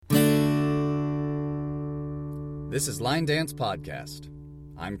This is Line Dance Podcast.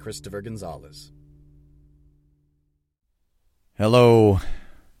 I'm Christopher Gonzalez. Hello,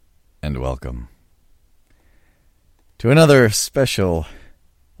 and welcome to another special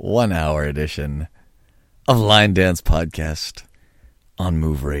 1-hour edition of Line Dance Podcast on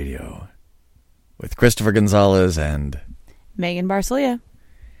Move Radio with Christopher Gonzalez and Megan Barcelia.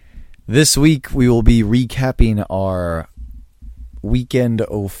 This week we will be recapping our weekend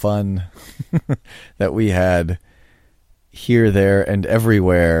fun that we had here, there, and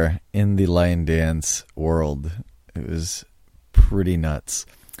everywhere in the line dance world. It was pretty nuts.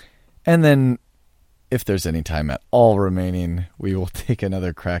 And then, if there's any time at all remaining, we will take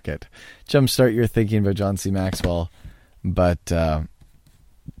another crack at Jumpstart Your Thinking by John C. Maxwell. But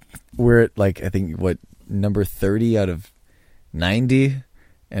we're at, I think, number 30 out of 90?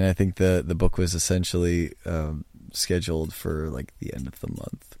 And I think the book was essentially scheduled for, the end of the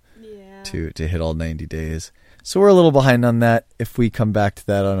month to hit all 90 days. So we're a little behind on that. If we come back to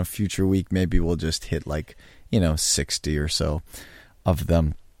that on a future week, maybe we'll just hit 60 or so of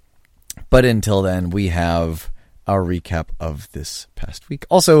them. But until then, we have our recap of this past week.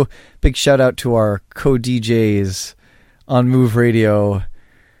 Also, big shout out to our co-DJs on Move Radio.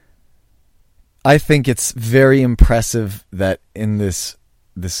 I think it's very impressive that in this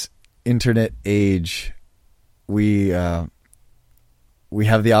internet age, we have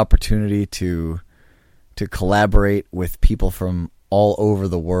the opportunity to collaborate with people from all over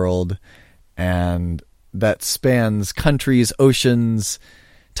the world, and that spans countries, oceans,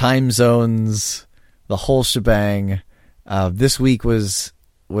 time zones, the whole shebang. This week was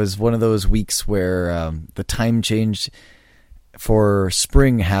one of those weeks where the time change for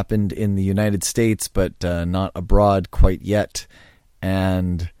spring happened in the United States, but not abroad quite yet.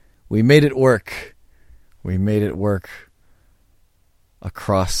 And we made it work. We made it work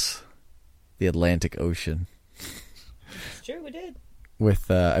across the Atlantic Ocean. Sure, we did. With,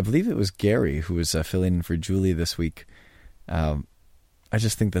 I believe it was Gary who was filling in for Julie this week. I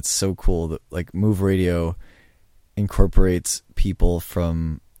just think that's so cool that Move Radio incorporates people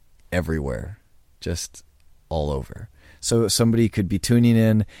from everywhere, just all over. So somebody could be tuning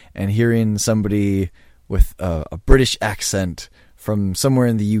in and hearing somebody with a British accent from somewhere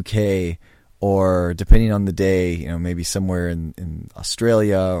in the UK, or depending on the day, maybe somewhere in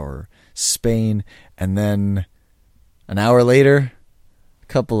Australia or Spain, and then an hour later, a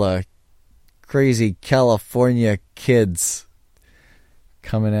couple of crazy California kids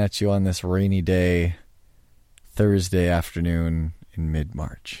coming at you on this rainy day, Thursday afternoon in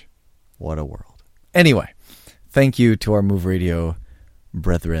mid-March. What a world. Anyway, thank you to our Move Radio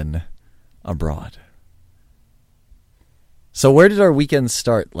brethren abroad. So where did our weekend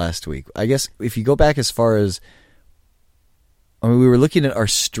start last week? I guess if you go back as far as, we were looking at our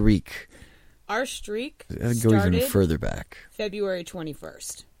streak. Our streak go even further back. February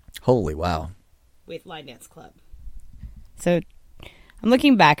 21st. Holy wow. With Line Dance Club. So I'm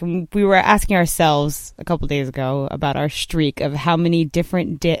looking back, and we were asking ourselves a couple days ago about our streak of how many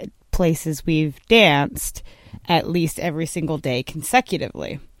different places we've danced at least every single day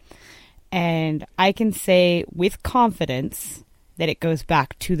consecutively. And I can say with confidence that it goes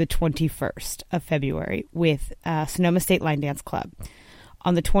back to the 21st of February with Sonoma State Line Dance Club.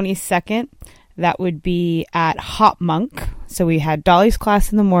 On the 22nd, that would be at Hop Monk. So we had Dolly's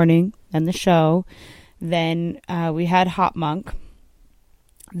class in the morning and the show. Then we had Hop Monk.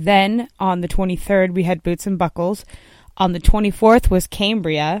 Then on the 23rd, we had Boots and Buckles. On the 24th was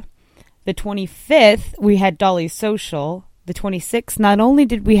Cambria. The 25th, we had Dolly's Social. The 26th, not only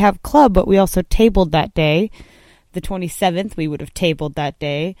did we have club, but we also tabled that day. The 27th, we would have tabled that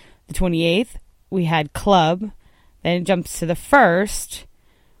day. The 28th, we had club. Then it jumps to the 1st,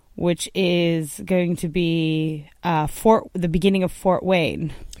 which is going to be the beginning of Fort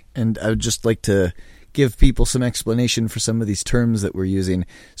Wayne. And I would just like to give people some explanation for some of these terms that we're using.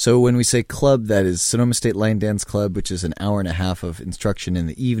 So when we say club, that is Sonoma State Line Dance Club, which is an hour and a half of instruction in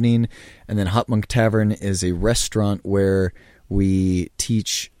the evening. And then Hop Monk Tavern is a restaurant where we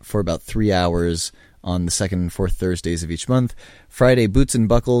teach for about 3 hours on the second and fourth Thursdays of each month. Friday, Boots and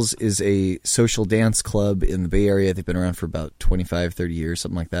Buckles is a social dance club in the Bay Area. They've been around for about 25, 30 years,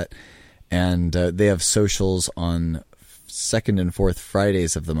 something like that. And they have socials on second and fourth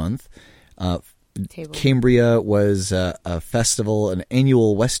Fridays of the month. Cambria was a festival, an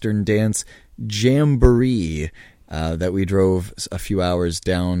annual Western dance jamboree that we drove a few hours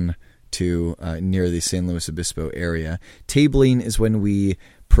down to near the San Luis Obispo area. Tabling is when we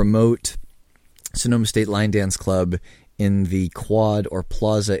promote Sonoma State Line Dance Club in the quad or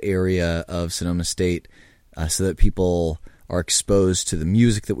plaza area of Sonoma State so that people are exposed to the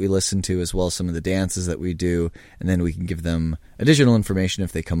music that we listen to, as well as some of the dances that we do, and then we can give them additional information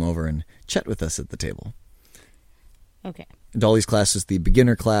if they come over and chat with us at the table. Okay. Dolly's class is the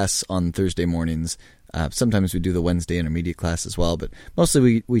beginner class on Thursday mornings. Sometimes we do the Wednesday intermediate class as well, but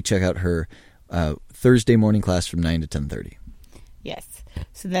mostly we check out her Thursday morning class from 9 to 10:30. Yes.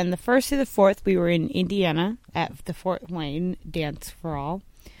 So then the 1st through the 4th, we were in Indiana at the Fort Wayne Dance for All.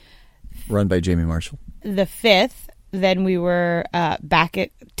 Run by Jamie Marshall. The 5th, then we were back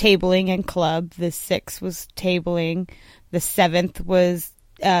at tabling and club. The 6th was tabling. The 7th was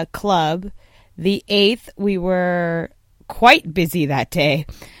club. The 8th, we were quite busy that day.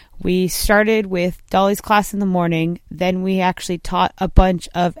 We started with Dolly's class in the morning. Then we actually taught a bunch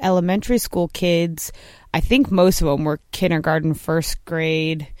of elementary school kids. I think most of them were kindergarten, first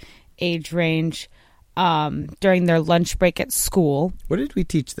grade age range, during their lunch break at school. What did we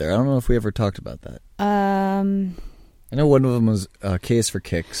teach there? I don't know if we ever talked about that. I know one of them was K is for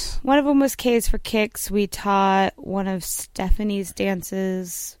Kicks. One of them was K is for Kicks. We taught one of Stephanie's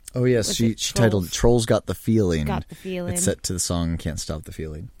dances. Oh, yes. She titled it Trolls Got the Feeling. Got the Feeling. It's set to the song Can't Stop the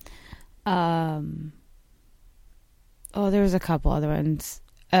Feeling. There was a couple other ones.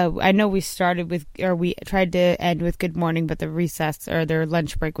 I know we tried to end with Good Morning, but the recess or their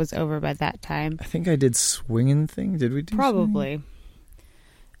lunch break was over by that time. I think I did Swingin' Thing. Did we do Probably.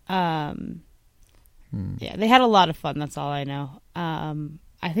 Yeah, they had a lot of fun. That's all I know.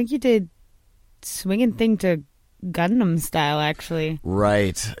 I think you did Swingin' Thing to Gundam Style, actually.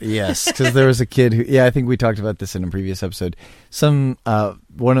 Right. Yes, because there was a kid who. Yeah, I think we talked about this in a previous episode. One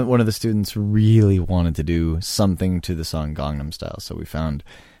of the students really wanted to do something to the song Gangnam Style, so we found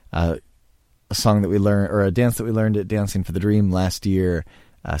a song that we learned, or a dance that we learned at Dancing for the Dream last year,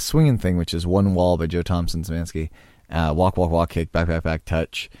 Swingin' Thing, which is One Wall by Joe Thompson-Szymanski. Walk, walk, walk, kick, back, back, back,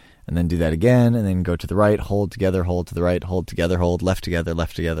 touch. And then do that again, and then go to the right, hold together, hold to the right, hold together, hold, left together,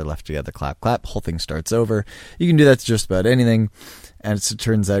 left together, left together, clap, clap. Whole thing starts over. You can do that to just about anything. And it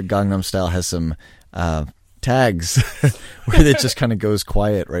turns out Gangnam Style has some tags where it just kind of goes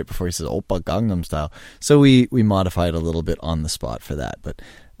quiet right before he says, Oppa Gangnam Style. So we modified a little bit on the spot for that. But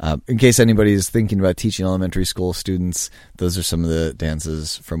in case anybody is thinking about teaching elementary school students, those are some of the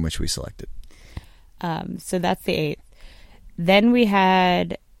dances from which we selected. So that's the 8th. Then we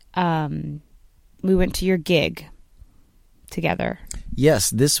had... we went to your gig together. Yes,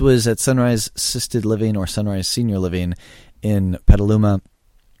 this was at Sunrise Assisted Living or Sunrise Senior Living in Petaluma.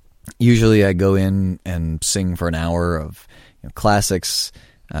 Usually I go in and sing for an hour of classics,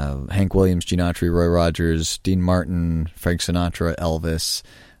 Hank Williams, Gene Autry, Roy Rogers, Dean Martin, Frank Sinatra, Elvis,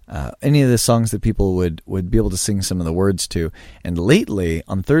 any of the songs that people would be able to sing some of the words to. And lately,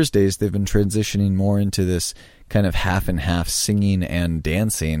 on Thursdays, they've been transitioning more into this kind of half and half singing and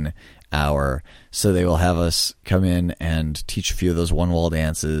dancing hour. So they will have us come in and teach a few of those one-wall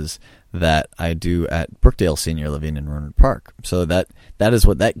dances that I do at Brookdale Senior Living in Rohnert Park. So that is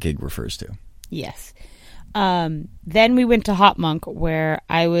what that gig refers to. Yes. Then we went to Hot Monk, where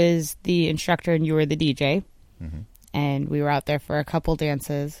I was the instructor and you were the DJ. Mm-hmm. And we were out there for a couple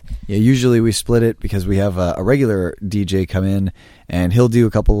dances. Yeah, usually we split it because we have a regular DJ come in, and he'll do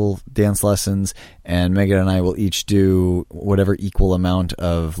a couple dance lessons, and Megan and I will each do whatever equal amount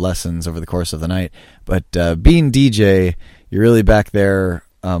of lessons over the course of the night. But being DJ, you're really back there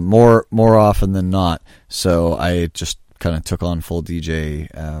more often than not. So I just kind of took on full DJ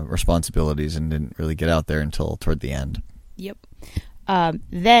responsibilities and didn't really get out there until toward the end. Yep.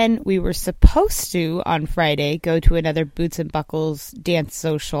 Then we were supposed to, on Friday, go to another Boots and Buckles dance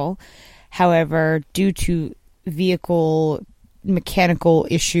social. However, due to vehicle mechanical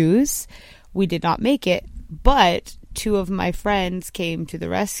issues, we did not make it. But 2 of my friends came to the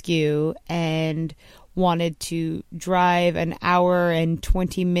rescue and wanted to drive an hour and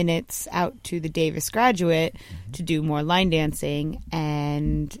 20 minutes out to the Davis Graduate to do more line dancing,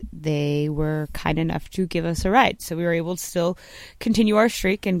 and they were kind enough to give us a ride. So we were able to still continue our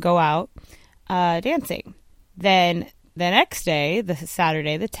streak and go out dancing. Then the next day, the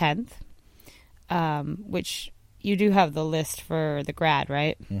Saturday, the 10th, which you do have the list for the grad,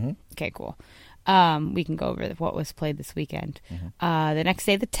 right? Mm-hmm. Okay, cool. We can go over what was played this weekend. Mm-hmm. The next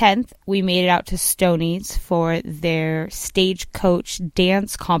day, the 10th, we made it out to Stoney's for their Stagecoach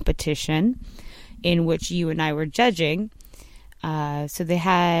dance competition, in which you and I were judging. So they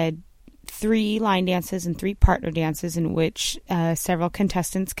had 3 line dances and 3 partner dances in which several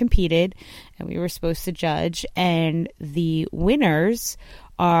contestants competed, and we were supposed to judge. And the winners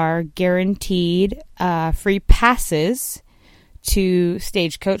are guaranteed free passes to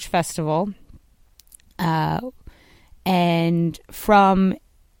Stagecoach Festival. And from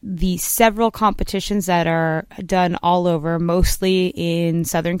the several competitions that are done all over, mostly in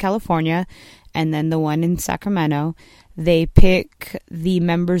Southern California, and then the one in Sacramento. They pick the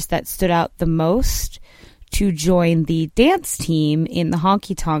members that stood out the most to join the dance team in the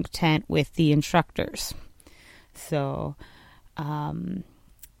honky tonk tent with the instructors. So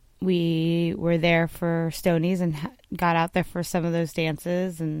we were there for Stonies and got out there for some of those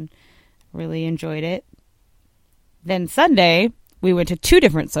dances and really enjoyed it. Then Sunday, we went to 2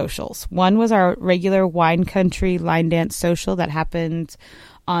 different socials. One was our regular Wine Country line dance social that happened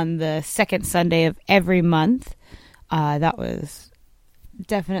on the second Sunday of every month. That was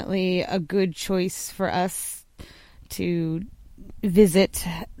definitely a good choice for us to visit,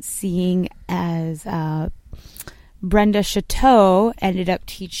 seeing as Brenda Chateau ended up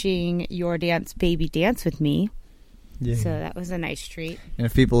teaching Your Dance Baby Dance with me. Yeah. So that was a nice treat. And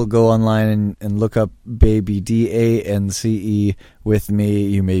if people go online and look up Baby DANCE with me,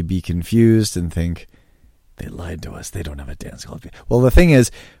 you may be confused and think, they lied to us. They don't have a dance called. Well, the thing is,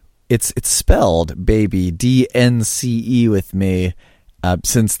 it's spelled Baby DNCE with me,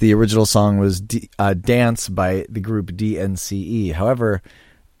 since the original song was Dance by the group DNCE. However,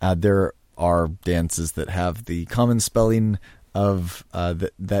 there are dances that have the common spelling of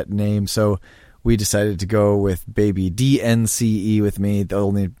that name, so we decided to go with Baby DNCE with me. The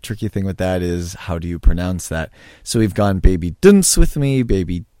only tricky thing with that is, how do you pronounce that? So we've gone Baby Dance with me,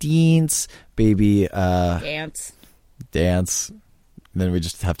 Baby Deance, Baby Dance. And then we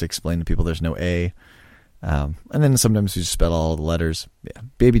just have to explain to people there's no A. And then sometimes we just spell all the letters. Yeah,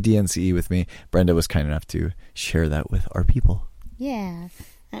 Baby DNCE with me. Brenda was kind enough to share that with our people. Yeah,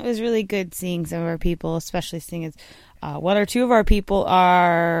 it was really good seeing some of our people, especially seeing as 1 or 2 of our people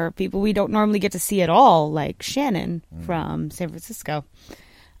are people we don't normally get to see at all, like Shannon from San Francisco.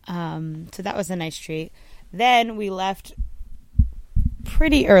 So that was a nice treat. Then we left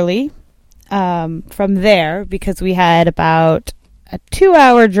pretty early from there because we had about a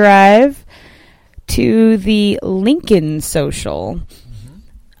 2-hour drive to the Lincoln Social,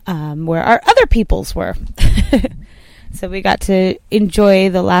 where our other peoples were. So we got to enjoy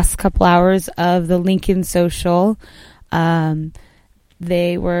the last couple hours of the Lincoln Social.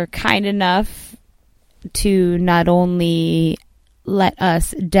 They were kind enough to not only let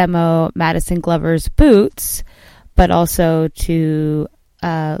us demo Madison Glover's boots, but also to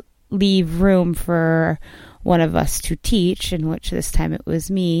leave room for one of us to teach, in which this time it was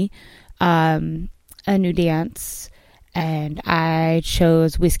me, a new dance. And I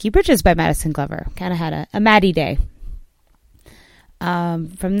chose Whiskey Bridges by Madison Glover. Kind of had a Maddie day.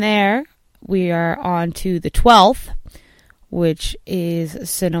 From there, we are on to the 12th, which is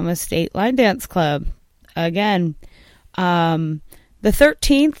Sonoma State Line Dance Club. Again, the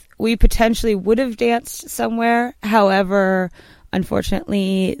 13th, we potentially would have danced somewhere. However,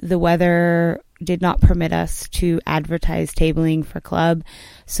 unfortunately, the weather did not permit us to advertise tabling for club.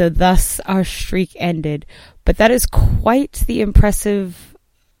 So thus our streak ended. But that is quite the impressive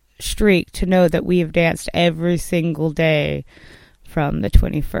streak to know that we have danced every single day from the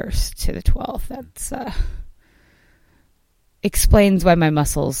 21st to the 12th. That's explains why my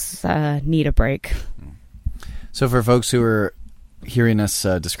muscles need a break. So for folks who are hearing us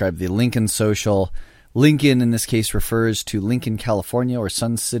describe the Lincoln Social, Lincoln in this case refers to Lincoln, California, or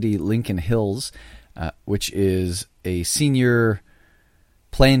Sun City, Lincoln Hills, which is a senior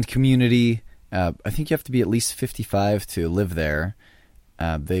planned community. I think you have to be at least 55 to live there.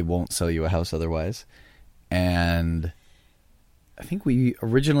 They won't sell you a house otherwise. And I think we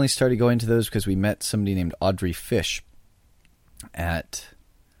originally started going to those because we met somebody named Audrey Fish at,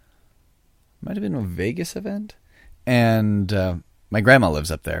 might have been a Vegas event. And my grandma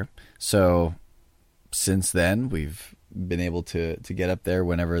lives up there. So since then, we've been able to get up there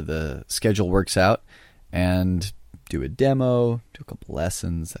whenever the schedule works out and do a demo, do a couple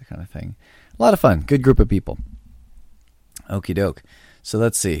lessons, that kind of thing. A lot of fun. Good group of people. Okie doke. So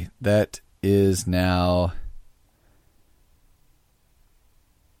let's see. That is now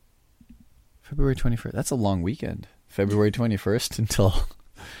February 21st. That's a long weekend. February 21st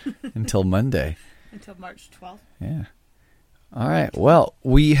until Monday. Until March 12th. Yeah. All right. Well,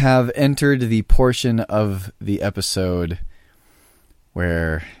 we have entered the portion of the episode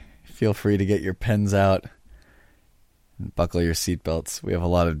where feel free to get your pens out and buckle your seatbelts. We have a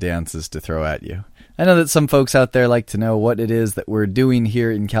lot of dances to throw at you. I know that some folks out there like to know what it is that we're doing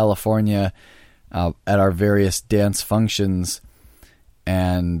here in California at our various dance functions.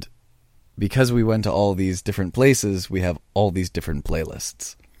 And because we went to all these different places, we have all these different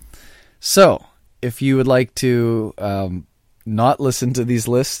playlists. So if you would like to not listen to these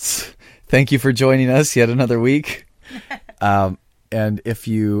lists, thank you for joining us yet another week. And if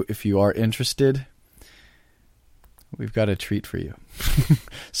you are interested, we've got a treat for you.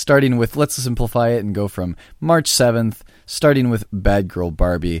 Starting with, let's simplify it and go from March 7th, starting with Bad Girl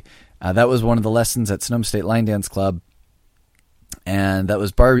Barbie. That was one of the lessons at Sonoma State Line Dance Club. And that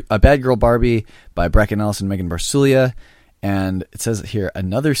was Bad Girl Barbie by Bracken Ellis and Megan Barsulia. And it says here,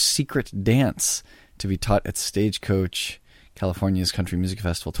 another secret dance to be taught at Stagecoach, California's Country Music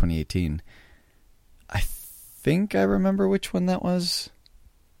Festival 2018. I think I remember which one that was.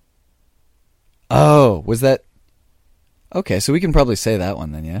 Oh, was that? Okay, so we can probably say that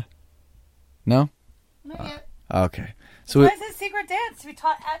one then, yeah? No? Not yet. Okay. So why is this secret dance to be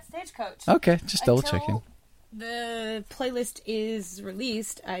taught at Stagecoach? Okay, just double checking. The playlist is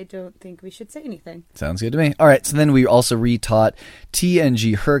released. I don't think we should say anything. Sounds good to me. All right, so then we also retaught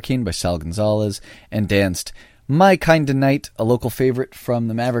TNG Hurricane by Sal Gonzalez and danced My Kinda Night, a local favorite from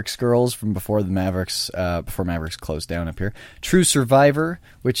the Mavericks girls from before Mavericks closed down up here. True Survivor,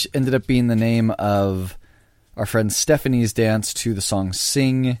 which ended up being the name of our friend Stephanie's dance to the song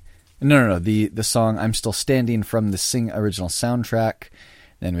Sing. No, the song I'm Still Standing from the Sing original soundtrack.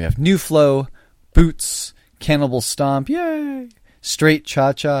 Then we have New Flow, Boots, Cannibal Stomp, yay! Straight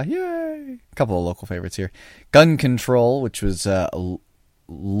Cha-Cha, yay! A couple of local favorites here. Gun Control, which was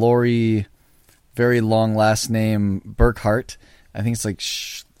Lori, very long last name, Burkhart. I think it's like...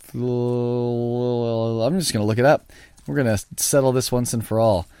 I'm just going to look it up. We're going to settle this once and for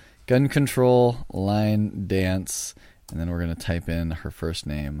all. Gun Control, line dance, and then we're going to type in her first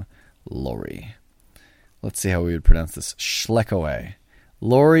name, Lori. Let's see how we would pronounce this. Schleckaway.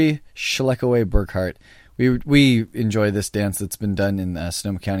 Lori Schleckaway Burkhart. We enjoy this dance that's been done in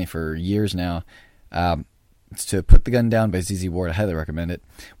Sonoma County for years now. It's to Put the Gun Down by ZZ Ward. I highly recommend it.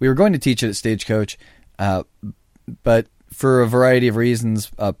 We were going to teach it at Stagecoach, but for a variety of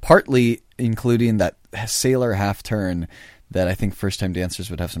reasons, partly including that sailor half turn that I think first-time dancers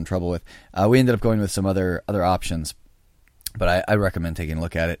would have some trouble with, we ended up going with some other options, but I recommend taking a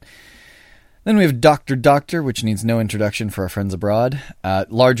look at it. Then we have Doctor, which needs no introduction for our friends abroad.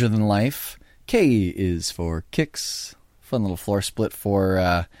 Larger Than Life. K is for Kicks. Fun little floor split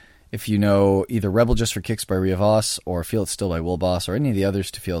for, if you know, either Rebel Just for Kicks by Rhea Voss or Feel It Still by Will Boss or any of the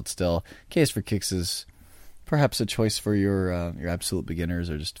others to Feel It Still. K is for Kicks is perhaps a choice for your absolute beginners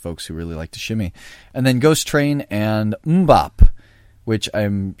or just folks who really like to shimmy. And then Ghost Train and Mbop, which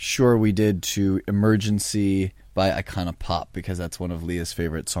I'm sure we did to Emergency by Icona Pop because that's one of Leah's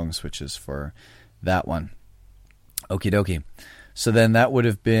favorite song switches for that one. Okie dokie. So then that would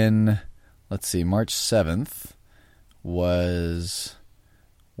have been... Let's see, March 7th was,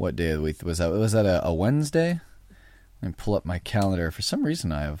 what day of the week was that? Was that a Wednesday? Let me pull up my calendar. For some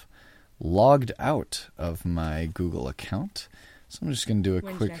reason, I have logged out of my Google account. So I'm just going to do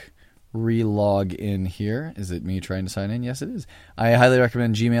a quick re-log in here. Is it me trying to sign in? Yes, it is. I highly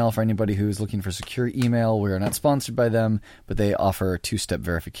recommend Gmail for anybody who's looking for secure email. We are not sponsored by them, but they offer two-step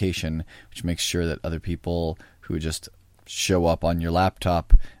verification, which makes sure that other people who just show up on your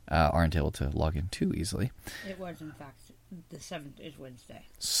laptop aren't able to log in too easily. It was, in fact, the 7th is Wednesday.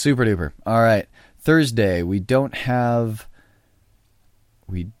 Super duper. All right. Thursday, we don't have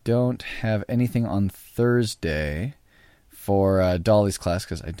anything on Thursday for Dolly's class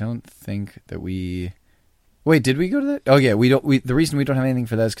because I don't think that we... Wait, did we go to that? Oh, yeah. The reason we don't have anything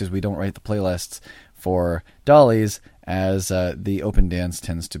for that is because we don't write the playlists for Dolly's as the open dance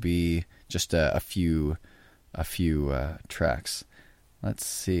tends to be just a few tracks. Let's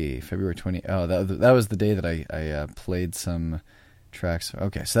see, February 20. Oh, that was the day that I played some tracks.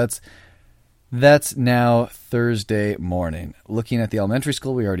 Okay, so that's now Thursday morning. Looking at the elementary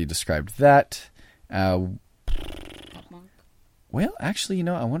school, we already described that. Well, actually,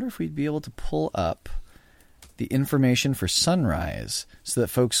 I wonder if we'd be able to pull up the information for Sunrise so that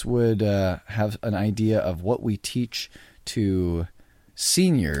folks would have an idea of what we teach to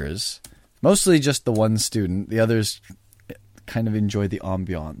seniors. Mostly just the one student. The others kind of enjoy the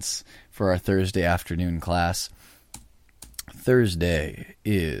ambiance for our Thursday afternoon class. Thursday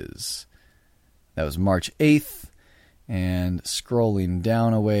that was March 8th, and scrolling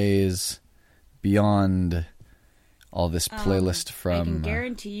down a ways beyond all this playlist from... I can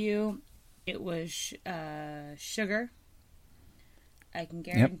guarantee you it was Sugar. I can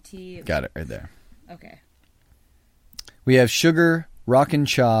guarantee... Yep. Got it right there. Okay. We have Sugar, Rockin'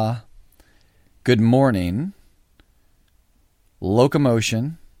 Cha, Good Morning,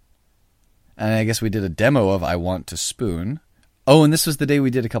 Locomotion, and I guess we did a demo of I Want to Spoon. Oh, and this was the day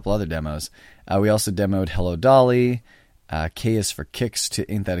we did a couple other demos. We also demoed Hello Dolly, K is for Kicks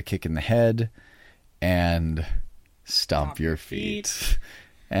to Ain't That a Kick in the Head, and Stomp Your Feet.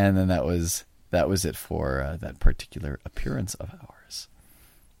 And then that was it for that particular appearance of ours.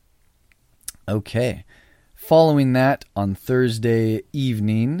 Okay. Following that, on Thursday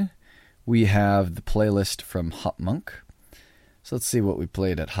evening, we have the playlist from Hop Monk. So let's see what we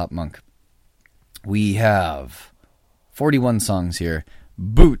played at Hop Monk. We have 41 songs here.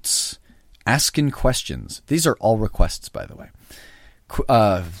 Boots, Asking Questions. These are all requests, by the way.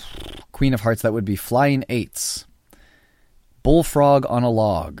 Queen of Hearts, that would be Flying Eights. Bullfrog on a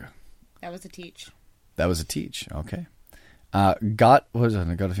Log. That was a teach. That was a teach, okay. Got a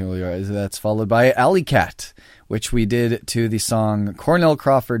feeling that's followed by Alley Cat, which we did to the song Cornell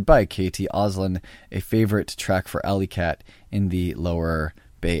Crawford by KT Oslin, a favorite track for Alley Cat in the Lower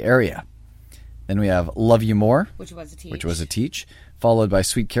Bay Area. Then we have Love You More, which was a teach. Followed by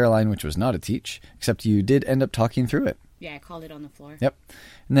Sweet Caroline, which was not a teach, except you did end up talking through it. Yeah, I called it on the floor. Yep.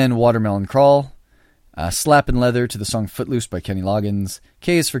 And then Watermelon Crawl, Slappin' Leather to the song Footloose by Kenny Loggins,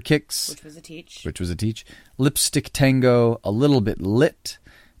 K is for Kicks, which was a teach. Lipstick Tango, A Little Bit Lit.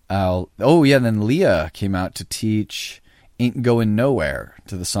 Then Leah came out to teach Ain't Goin' Nowhere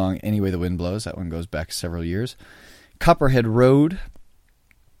to the song Any Way the Wind Blows. That one goes back several years. Copperhead Road.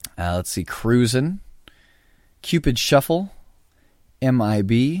 Let's see, Cruisin'. Cupid Shuffle.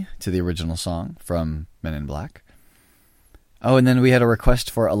 MIB to the original song from Men in Black. Oh, and then we had a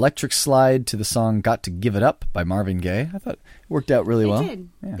request for Electric Slide to the song Got to Give It Up by Marvin Gaye. I thought it worked out really well. They did.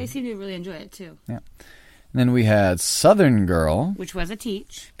 Yeah. They seemed to really enjoy it, too. Yeah. And then we had Southern Girl. Which was a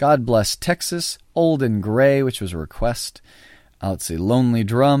teach. God Bless Texas. Old and Gray, which was a request. Let's see. Lonely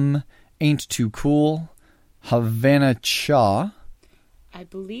Drum. Ain't Too Cool. Havana Cha. I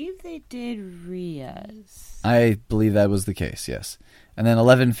believe they did Ria's. I believe that was the case, yes. And then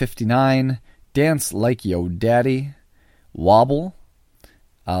 11:59, Dance Like Yo Daddy, Wobble.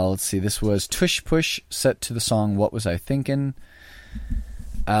 Let's see, this was Tush Push, set to the song What Was I Thinkin'.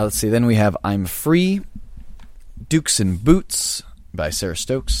 Let's see, then we have I'm Free, Dukes and Boots by Sarah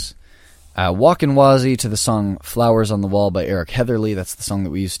Stokes. Walkin' Wazzy to the song Flowers on the Wall by Eric Heatherly. That's the song that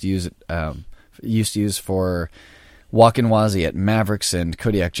we used to use for Walkin' Wazzy at Mavericks and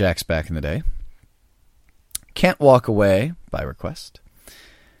Kodiak Jacks back in the day. Can't Walk Away by request.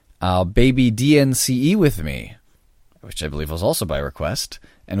 Baby DNCE With Me, which I believe was also by request.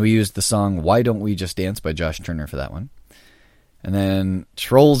 And we used the song Why Don't We Just Dance by Josh Turner for that one. And then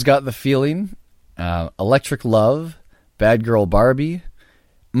Trolls Got the Feeling, Electric Love, Bad Girl Barbie,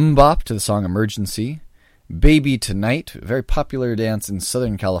 Mbop to the song Emergency, Baby Tonight, a very popular dance in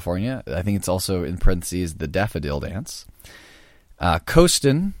Southern California. I think it's also in parentheses the Daffodil Dance.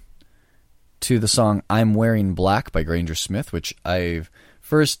 Coastin' to the song I'm Wearing Black by Granger Smith, which I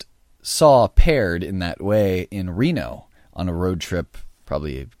first saw paired in that way in Reno on a road trip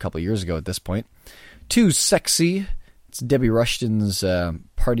probably a couple years ago at this point. Too Sexy, it's Debbie Rushton's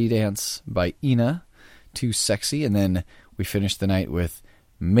party dance by Ina, Too Sexy. And then we finished the night with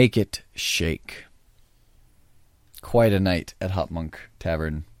Make It Shake. Quite a night at Hop Monk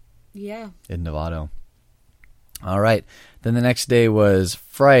Tavern. Yeah. In Novato. All right. Then the next day was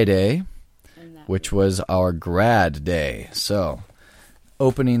Friday, which was our grad day. So,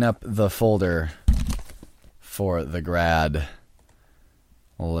 opening up the folder for the grad.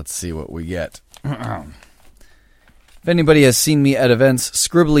 Well, let's see what we get. If anybody has seen me at events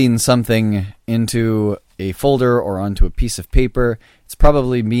scribbling something into a folder or onto a piece of paper, it's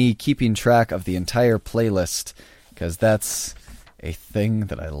probably me keeping track of the entire playlist, because that's a thing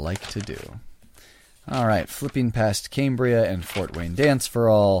that I like to do. All right, flipping past Cambria and Fort Wayne Dance for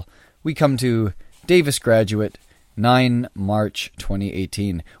All, we come to Davis Graduate, 9 March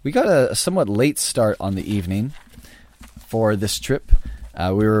 2018. We got a somewhat late start on the evening for this trip.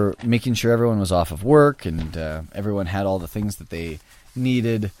 We were making sure everyone was off of work and everyone had all the things that they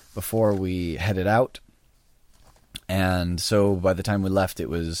needed before we headed out. And so by the time we left, it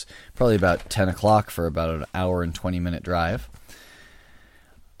was probably about 10 o'clock for about an hour and 20-minute drive.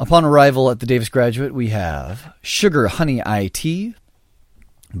 Upon arrival at the Davis Graduate, we have Sugar Honey IT,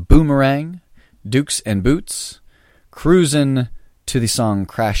 Boomerang, Dukes and Boots, Cruisin' to the song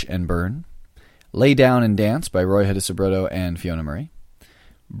Crash and Burn, Lay Down and Dance by Roy Hedisabrodo and Fiona Murray,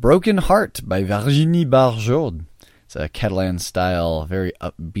 Broken Heart by Virginie Barjord. It's a Catalan-style, very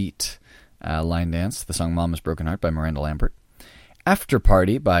upbeat line dance. The song Mama's Broken Heart by Miranda Lambert. After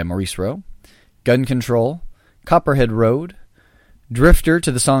Party by Maurice Rowe. Gun Control. Copperhead Road. Drifter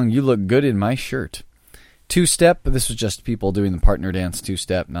to the song You Look Good in My Shirt. Two-Step. This was just people doing the partner dance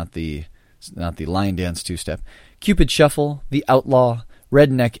two-step, not the line dance two-step. Cupid Shuffle. The Outlaw.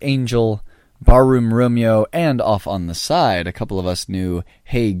 Redneck Angel. Barroom Romeo. And off on the side, a couple of us knew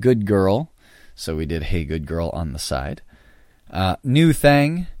Hey Good Girl. So we did Hey Good Girl on the side. New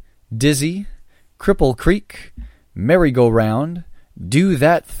Thang. Dizzy, Cripple Creek, Merry-Go-Round, Do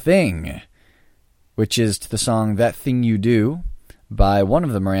That Thing, which is to the song That Thing You Do by one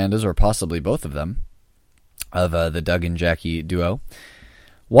of the Mirandas, or possibly both of them, of the Doug and Jackie duo.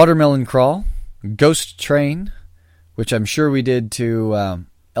 Watermelon Crawl, Ghost Train, which I'm sure we did to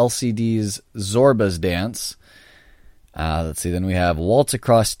LCD's Zorba's Dance. Let's see, then we have Waltz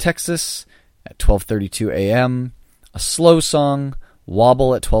Across Texas at 12:32 a.m., a slow song,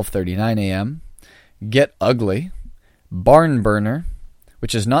 Wobble at 12:39 a.m., Get Ugly, Barn Burner,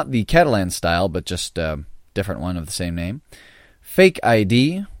 which is not the Catalan style, but just a different one of the same name, Fake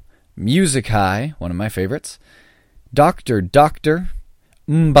ID, Music High, one of my favorites, Doctor,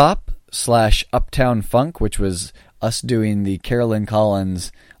 Mbop / Uptown Funk, which was us doing the Carolyn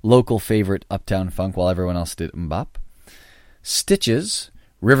Collins local favorite Uptown Funk while everyone else did Mbop, Stitches,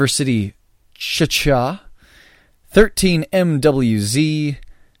 River City Cha-Cha, 13MWZ,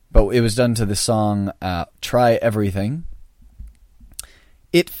 but it was done to the song Try Everything,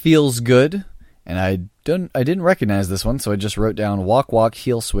 It Feels Good, and I didn't recognize this one, so I just wrote down Walk Walk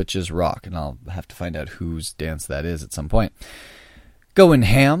Heel Switches Rock, and I'll have to find out whose dance that is at some point. Going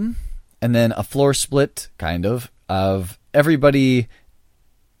Ham, and then a floor split, kind of everybody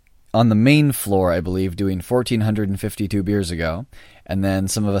on the main floor, I believe, doing 1,452 beers ago, and then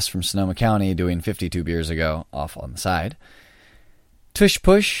some of us from Sonoma County doing 52 beers ago off on the side. Tush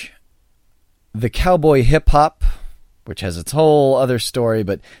Push, the Cowboy Hip Hop, which has its whole other story,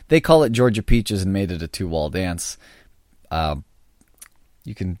 but they call it Georgia Peaches and made it a two-wall dance.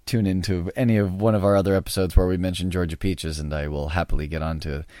 You can tune into any of one of our other episodes where we mention Georgia Peaches, and I will happily get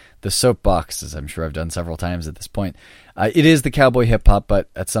onto the soapbox, as I'm sure I've done several times at this point. It is the Cowboy Hip Hop, but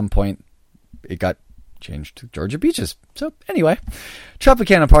at some point it got changed to Georgia Peaches. So anyway,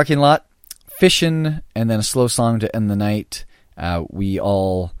 Tropicana Parking Lot, Fishin', and then a slow song to end the night. We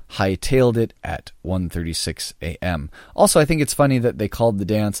all hightailed it at 1:36 a.m. Also, I think it's funny that they called the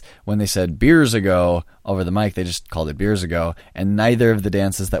dance, when they said beers ago over the mic, they just called it beers ago, and neither of the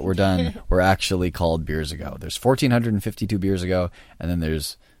dances that were done were actually called beers ago. There's 1,452 beers ago, and then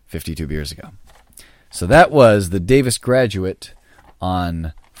there's 52 beers ago. So that was the Davis Graduate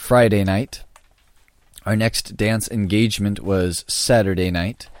on Friday night. Our next dance engagement was Saturday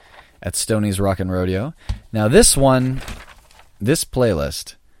night at Stoney's Rockin' Rodeo. Now this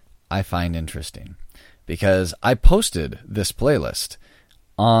playlist I find interesting because I posted this playlist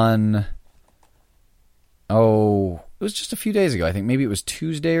on, it was just a few days ago. I think maybe it was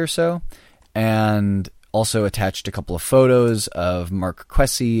Tuesday or so, and also attached a couple of photos of Mark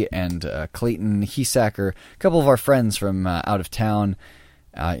Quessy and Clayton Hesacker, a couple of our friends from out of town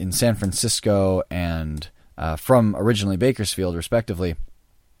in San Francisco and from originally Bakersfield, respectively.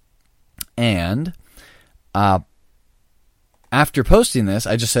 And after posting this,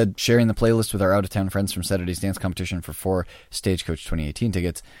 I just said sharing the playlist with our out-of-town friends from Saturday's Dance Competition for 4 Stagecoach 2018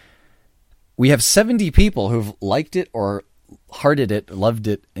 tickets. We have 70 people who've liked it or hearted it, loved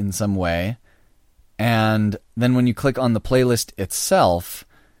it in some way. And then when you click on the playlist itself,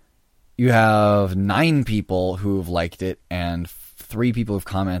 you have 9 people who've liked it and 3 people who've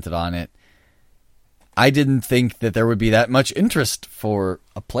commented on it. I didn't think that there would be that much interest for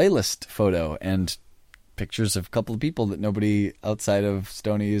a playlist photo and pictures of a couple of people that nobody outside of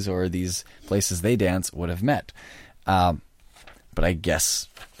Stoney's or these places they dance would have met. But I guess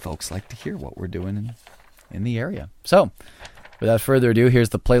folks like to hear what we're doing in the area. So, without further ado, here's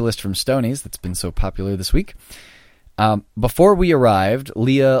the playlist from Stoney's that's been so popular this week. Before we arrived,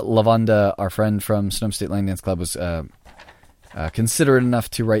 Leah Lavanda, our friend from Sonoma State Line Dance Club, was considerate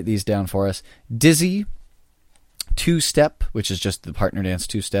enough to write these down for us. Dizzy, Two-Step, which is just the partner dance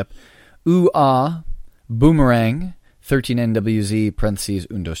two-step. Ooh Ah, Boomerang, 13NWZ, parentheses,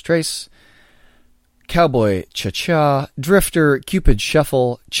 Un Dos Tres, Cowboy Cha-Cha, Drifter, Cupid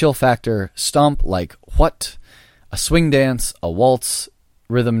Shuffle, Chill Factor, Stomp Like What, a swing dance, a waltz,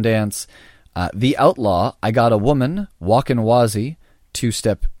 rhythm dance, The Outlaw, I Got a Woman, Walkin' Wazi,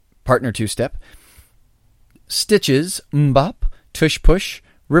 two-step, partner two-step, Stitches, Mbop, Tush Push,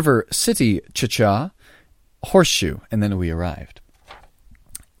 River City Cha-Cha, Horseshoe, and then we arrived.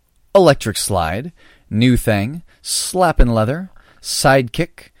 Electric Slide, New Thing, Slappin' Leather,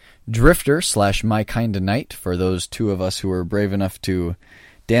 Sidekick, Drifter / My Kinda Night, for those 2 of us who were brave enough to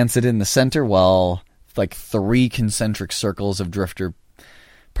dance it in the center while like 3 concentric circles of Drifter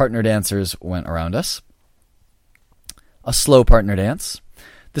partner dancers went around us. A slow partner dance.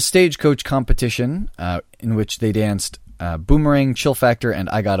 The Stagecoach Competition, in which they danced Boomerang, Chill Factor, and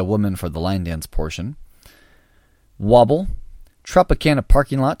I Got a Woman for the line dance portion. Wobble. Tropicana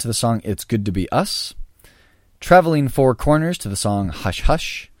Parking Lot to the song It's Good to Be Us. Traveling Four Corners to the song Hush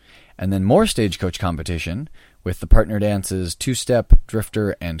Hush. And then more Stagecoach Competition with the partner dances Two-Step,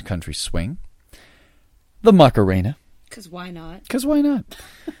 Drifter, and Country Swing. The Macarena. Because why not? Because why not?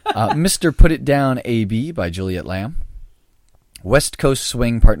 Mr. Put It Down A.B. by Juliet Lamb. West Coast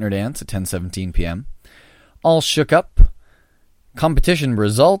Swing Partner Dance at 10:17 p.m. All Shook Up. Competition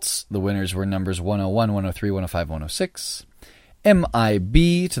results. The winners were numbers 101, 103, 105, 106.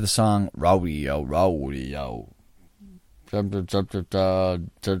 MIB to the song Rowdy Yo, Rowdy Yo.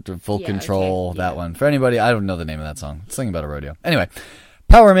 Full Control, okay. that one. For anybody, I don't know the name of that song. It's something about a rodeo. Anyway,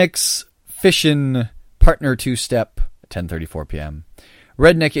 Power Mix, Fishin' Partner Two-Step at 10:34 p.m.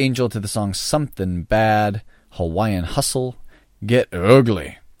 Redneck Angel to the song Something Bad. Hawaiian Hustle, Get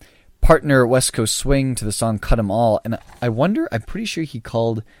Ugly. Partner West Coast Swing to the song Cut 'Em All. And I wonder, I'm pretty sure he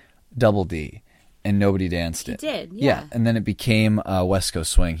called Double D and nobody danced it. He did, yeah. And then it became West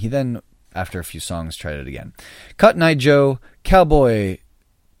Coast Swing. He then, after a few songs, tried it again. Cotton Eye Joe, Cowboy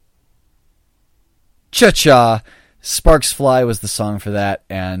Cha-Cha, Sparks Fly was the song for that,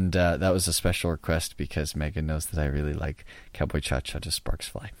 and that was a special request because Megan knows that I really like Cowboy Cha-Cha to Sparks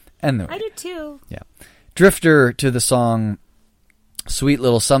Fly. And I do too. Yeah. Drifter to the song Sweet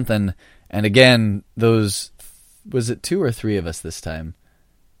Little Something, and again, those, was it 2 or 3 of us this time?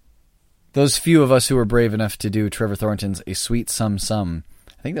 Those few of us who were brave enough to do Trevor Thornton's A Sweet Sum Sum.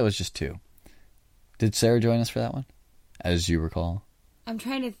 I think that was just 2. Did Sarah join us for that one? As you recall. I'm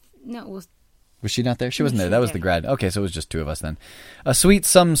trying to... No, Was she not there? She wasn't there. She That was was the there. grad. Okay, so it was just 2 of us then. A Sweet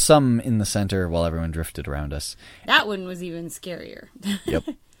Sum Sum in the center while everyone drifted around us. that one was even scarier. Yep.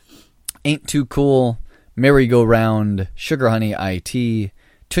 Ain't Too Cool, Merry Go Round, Sugar Honey IT,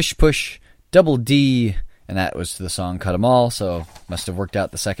 Tush Push, Double D, and that was to the song Cut 'Em All, so must have worked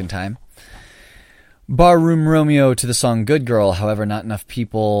out the second time. Barroom Romeo to the song Good Girl, however, not enough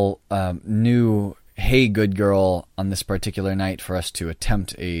people knew Hey Good Girl on this particular night for us to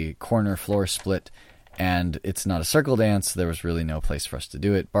attempt a corner floor split, and it's not a circle dance, so there was really no place for us to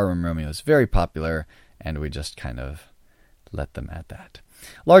do it. Barroom Romeo is very popular, and we just kind of let them at that.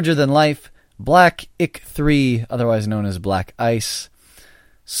 Larger Than Life, Black Ick 3, otherwise known as Black Ice,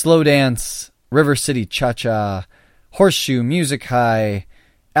 Slow Dance, River City Cha-Cha, Horseshoe Music High,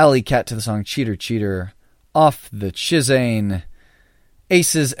 Alley Cat to the song Cheater Cheater, Off the Chizane,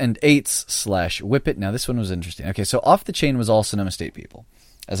 Aces and Eights / Whip It. Now this one was interesting. Okay, so Off the Chain was all Sonoma State people,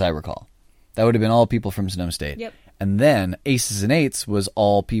 as I recall. That would have been all people from Sonoma State. Yep. And then Aces and Eights was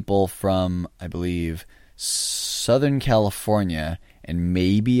all people from, I believe, Southern California, and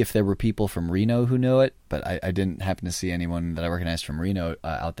maybe if there were people from Reno who know it, but I didn't happen to see anyone that I recognized from Reno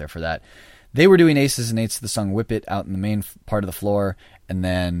out there for that. They were doing Aces and Eights to the song Whip It out in the main part of the floor, and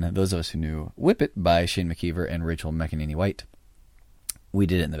then those of us who knew Whip It by Shane McKeever and Rachel McEnany White, we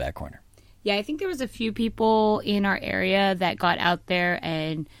did it in the back corner. Yeah, I think there was a few people in our area that got out there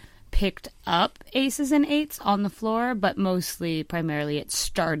and picked up Aces and Eights on the floor, but primarily it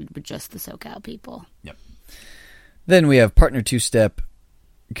started with just the SoCal people. Yep. Then we have Partner Two-Step,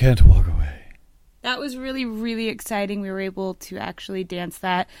 Can't Walk Away. That was really, really exciting. We were able to actually dance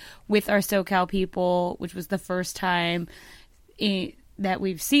that with our SoCal people, which was the first time that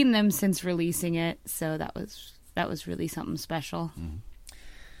we've seen them since releasing it. So that was really something special. Mm-hmm.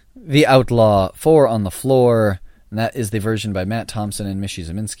 The Outlaw, 4 on the Floor, and that is the version by Matt Thompson and Mishi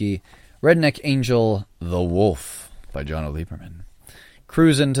Zeminski. Redneck Angel, The Wolf by John O'Lieberman.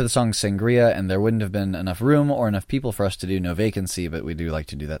 Cruisin' to the song Sangria, and there wouldn't have been enough room or enough people for us to do No Vacancy, but we do like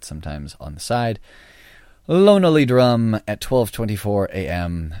to do that sometimes on the side. Lonely Drum at 12:24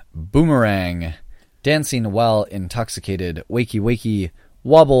 a.m. Boomerang, Dancing While Intoxicated, Wakey Wakey,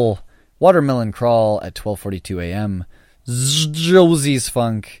 Wobble, Watermelon Crawl at 12:42 a.m. Josie's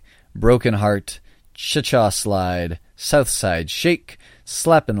Funk, Broken Heart, Cha-Cha Slide, Southside Shake,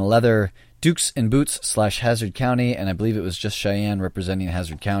 Slappin' Leather, Dukes and Boots / Hazard County, and I believe it was just Cheyenne representing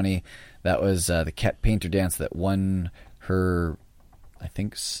Hazard County. That was the Cat Painter dance that won her, I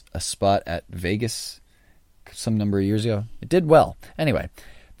think, a spot at Vegas some number of years ago. It did well. Anyway,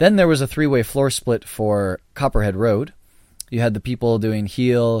 then there was a 3-way floor split for Copperhead Road. You had the people doing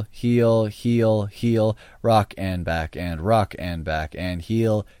heel, heel, heel, heel, rock and back, and rock and back, and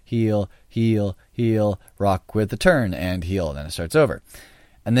heel, heel, heel, heel, rock with a turn, and heel, and then it starts over.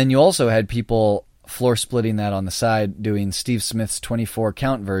 And then you also had people floor splitting that on the side, doing Steve Smith's 24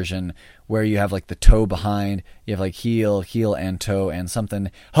 count version, where you have like the toe behind, you have like heel, heel, and toe, and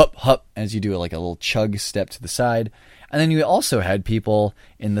something hup, hup, as you do like a little chug step to the side. And then you also had people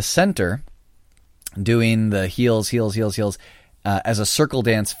in the center doing the heels, heels, heels, heels, as a circle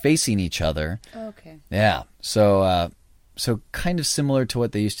dance facing each other. Okay. Yeah. So kind of similar to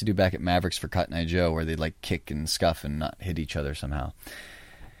what they used to do back at Mavericks for Cotton Eye Joe, where they'd like kick and scuff and not hit each other somehow.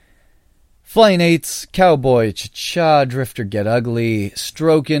 Flying Eights, Cowboy, Cha-Cha, Drifter, Get Ugly,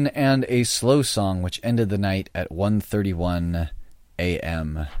 Strokin', and a slow song which ended the night at 1:31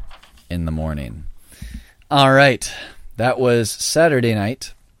 a.m. in the morning. All right, that was Saturday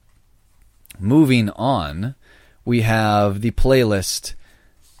night. Moving on, we have the playlist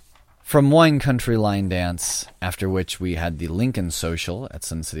from Wine Country Line Dance, after which we had the Lincoln Social at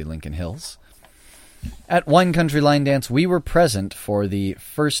Sun City Lincoln Hills. At Wine Country Line Dance, we were present for the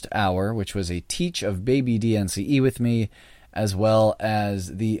first hour, which was a teach of Baby DNCE with me, as well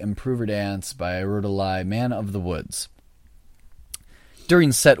as the Improver Dance by Rodolai, Man of the Woods.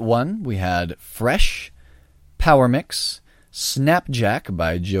 During set 1, we had Fresh, Power Mix, Snapjack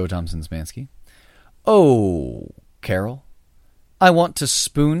by Joe Thompson-Smansky, Oh, Carol, I Want to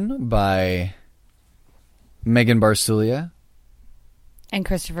Spoon by Megan Barsulia, And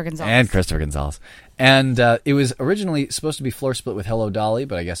Christopher Gonzalez. And it was originally supposed to be Floor Split with Hello Dolly,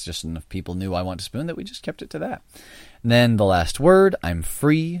 but I guess just enough people knew I Want to Spoon that we just kept it to that. And then The Last Word, I'm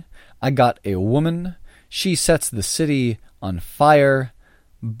Free, I Got a Woman, She Sets the City on Fire,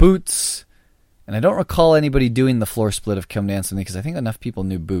 Boots, and I don't recall anybody doing the Floor Split of Come Dance With Me because I think enough people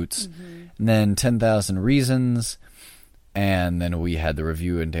knew Boots. Mm-hmm. And then 10,000 Reasons, and then we had the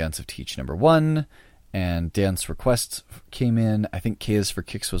review and dance of Teach number 1. And dance requests came in. I think K's for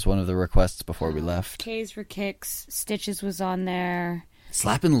Kicks was one of the requests before we left. K's for Kicks, Stitches was on there.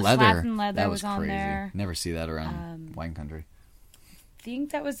 Slappin' Leather. Slappin' Leather that was was on crazy. there. Never see that around Wine Country. I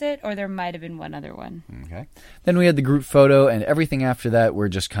think that was it, or there might have been one other one. Okay. Then we had the group photo, and everything after that, we're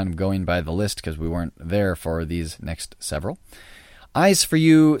just kind of going by the list because we weren't there for these next several. Eyes for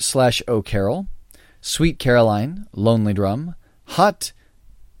You / Oh Carol, Sweet Caroline, Lonely Drum, Hot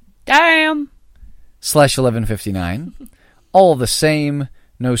Damn! /1159, All the Same,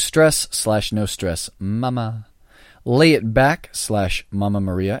 No Stress / No Stress Mama, Lay It Back / Mama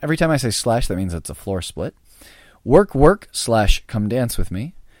Maria. Every time I say slash, that means it's a floor split. Work / Come Dance With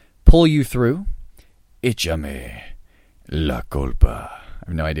Me, Pull You Through, Échame la Culpa. I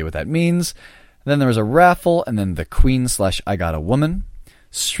have no idea what that means. Then there was a raffle, and then The Queen / I Got a Woman,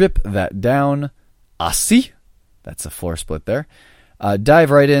 Strip That Down, Así, that's a floor split there. Dive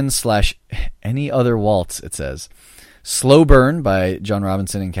Right In / Any Other Waltz, it says. Slow Burn by John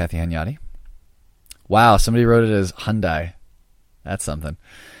Robinson and Kathy Hanyadi. Wow, somebody wrote it as Hyundai. That's something.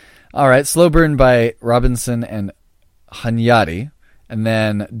 All right, Slow Burn by Robinson and Hanyadi. And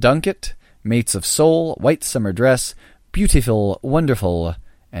then Dunk It, Mates of Soul, White Summer Dress, Beautiful, Wonderful,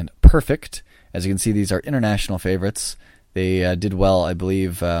 and Perfect. As you can see, these are international favorites. They did well, I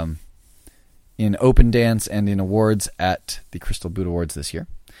believe, in Open Dance and in awards at the Crystal Boot Awards this year.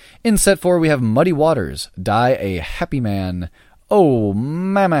 In set 4, we have Muddy Waters, Die a Happy Man, Oh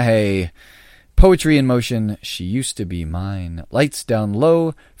Mama Hey, Poetry in Motion, She Used to Be Mine, Lights Down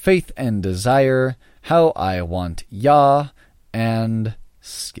Low, Faith and Desire, How I Want Ya, and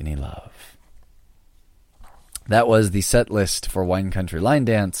Skinny Love. That was the set list for Wine Country Line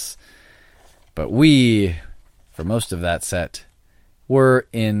Dance, but we, for most of that set, were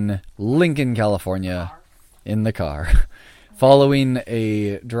in Lincoln, California, in the car, following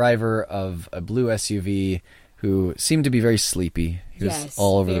a driver of a blue SUV who seemed to be very sleepy. He was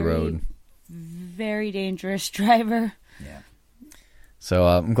all over the road. Very dangerous driver. Yeah. So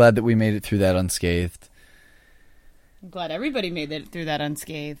I'm glad that we made it through that unscathed. I'm glad everybody made it through that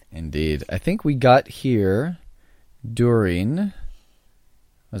unscathed. Indeed. I think we got here during,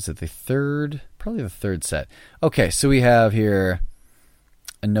 was it the third? Probably the third set. Okay, so we have here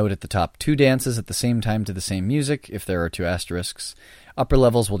a note at the top. 2 dances at the same time to the same music, if there are 2 asterisks. Upper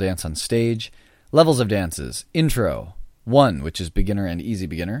levels will dance on stage. Levels of dances. Intro, 1, which is beginner and easy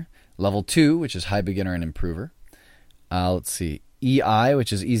beginner. Level 2, which is high beginner and improver. Let's see. EI,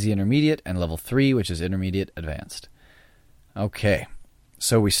 which is easy intermediate. And level 3, which is intermediate advanced. Okay.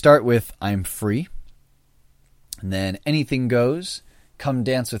 So we start with I'm Free. And then Anything Goes. Come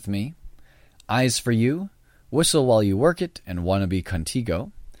Dance With Me. Eyes for You. Whistle While You Work It, and Wannabe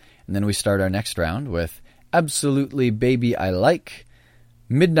Contigo. And then we start our next round with Absolutely Baby I Like,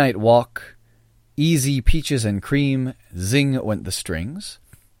 Midnight Walk, Easy Peaches and Cream, Zing Went the Strings.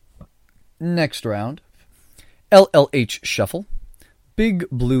 Next round, LLH Shuffle, Big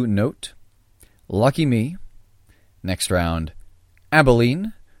Blue Note, Lucky Me. Next round,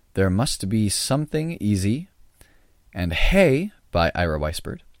 Abilene, There Must Be Something Easy, and Hey by Ira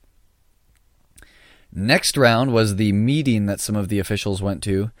Weisberg. Next round was the meeting that some of the officials went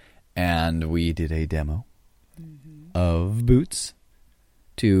to, and we did a demo of Boots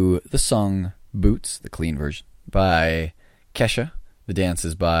to the song Boots, the clean version, by Kesha. The dance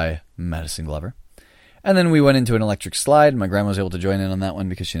is by Madison Glover. And then we went into an electric slide. My grandma was able to join in on that one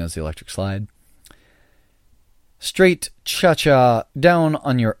because she knows the electric slide. Straight cha-cha, down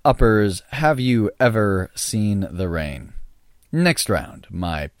on your uppers. Have you ever seen the rain? Next round,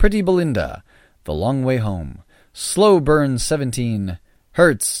 My Pretty Belinda, The Long Way Home. Slow burn 17,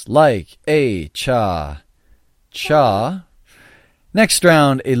 hurts like a cha. Cha. Next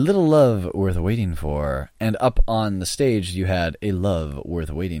round, A Little Love Worth Waiting For. And up on the stage, you had A Love Worth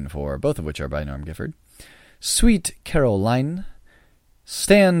Waiting For, both of which are by Norm Gifford. Sweet Caroline,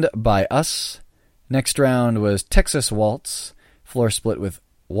 Stand By Us. Next round was Texas Waltz, floor split with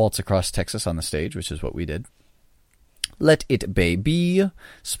Waltz Across Texas on the stage, which is what we did. Let It Be,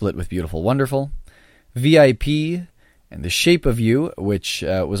 split with Beautiful Wonderful. VIP, and The Shape of You, which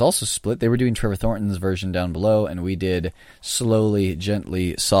was also split. They were doing Trevor Thornton's version down below, and we did Slowly,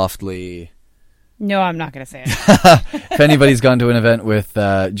 Gently, Softly. No, I'm not going to say it. If anybody's gone to an event with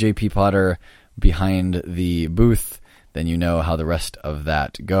J.P. Potter behind the booth, then you know how the rest of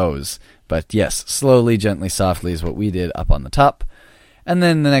that goes. But yes, Slowly, Gently, Softly is what we did up on the top. And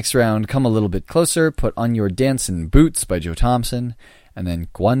then the next round, Come a Little Bit Closer, Put on Your Dancin' Boots by Joe Thompson. And then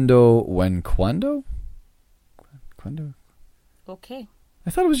Cuando, When Cuando? Cuando? Okay. I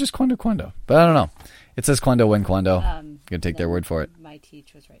thought it was just Cuando, Cuando. But I don't know. It says Cuando, When Cuando. I'm going to take their word for it. My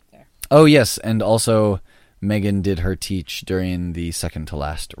teach was right there. Oh, yes. And also, Megan did her teach during the second to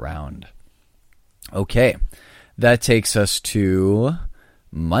last round. Okay. That takes us to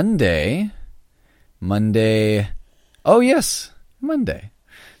Monday. Oh, yes. Monday.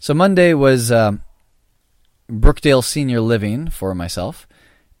 So Monday was Brookdale Senior Living for myself.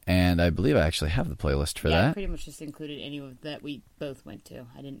 And I believe I actually have the playlist for that. I pretty much just included any of that we both went to.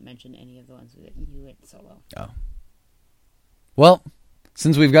 I didn't mention any of the ones that you went solo. Oh. Well,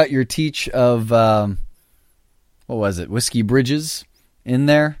 since we've got your teach of, what was it, Whiskey Bridges in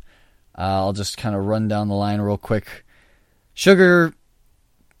there, I'll just kind of run down the line real quick. Sugar,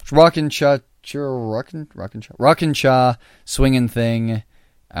 Rockin' Cha, Swingin' Thing,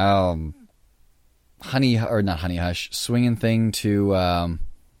 not Honey Hush, Swingin' Thing to,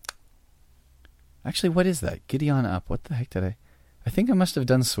 actually, what is that? Giddy On Up. What the heck did I think I must have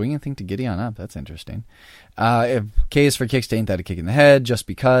done Swingin' Thing to Giddy On Up. That's interesting. If K is for Kicks, Ain't That a Kick in the Head, Just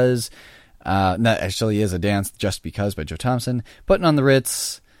Because. That actually is a dance, Just Because by Joe Thompson. Putting on the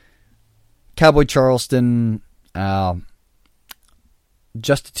Ritz, Cowboy Charleston,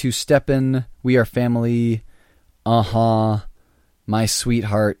 Just a Two-Steppin', We Are Family, My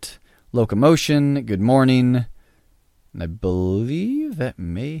Sweetheart, Locomotion, Good Morning. And I believe that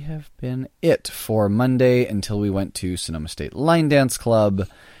may have been it for Monday until we went to Sonoma State Line Dance Club.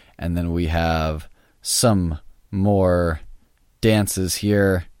 And then we have some more dances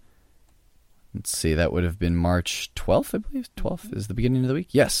here. Let's see, that would have been March 12th, I believe. 12th is the beginning of the week.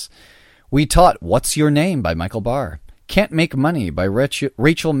 Yes. We taught What's Your Name by Michael Barr. Can't Make Money by Rachel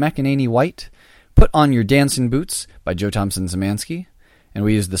McEnany White. Put on Your Dancing Boots by Joe Thompson Zemansky. And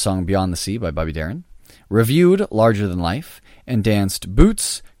we used the song Beyond the Sea by Bobby Darin. Reviewed Larger Than Life, and danced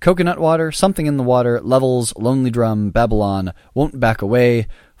Boots, Coconut Water, Something in the Water, Levels, Lonely Drum, Babylon, Won't Back Away,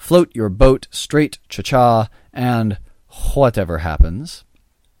 Float Your Boat, Straight Cha-Cha, and Whatever Happens.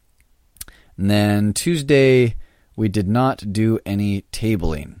 And then Tuesday, we did not do any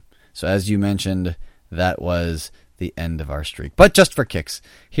tabling. So as you mentioned, that was the end of our streak. But just for kicks,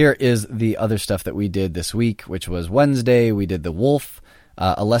 here is the other stuff that we did this week, which was Wednesday. We did The Wolf,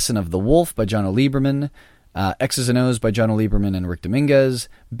 A Lesson of the Wolf by John O. Lieberman, X's and O's by John O. Lieberman and Rick Dominguez,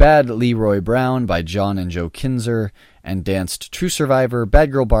 Bad Leroy Brown by John and Joe Kinzer, and danced True Survivor,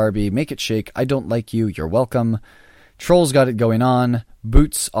 Bad Girl Barbie, Make It Shake, I Don't Like You, You're Welcome, Trolls Got It Going On,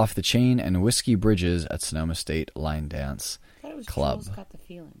 Boots Off the Chain, and Whiskey Bridges at Sonoma State Line Dance Club. Trolls Got the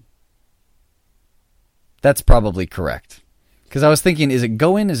Feeling. That's probably correct. Because I was thinking, is it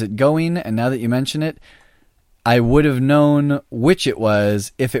going? And now that you mention it, I would have known which it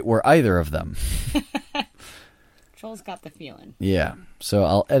was if it were either of them. Trolls Got the Feeling. Yeah. So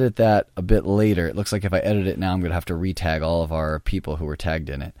I'll edit that a bit later. It looks like if I edit it now, I'm going to have to re-tag all of our people who were tagged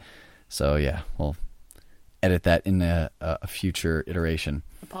in it. So yeah, we'll edit that in a future iteration.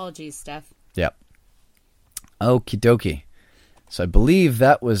 Apologies, Steph. Yep. Okie dokie. So I believe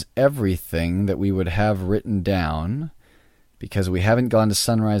that was everything that we would have written down, because we haven't gone to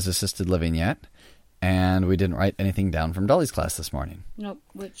Sunrise Assisted Living yet, and we didn't write anything down from Dolly's class this morning. Nope,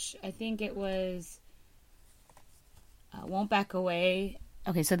 which I think it was Won't Back Away.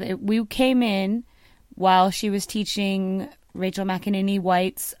 Okay, so we came in while she was teaching Rachel McEnany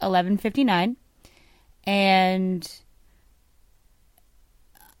White's 11:59, and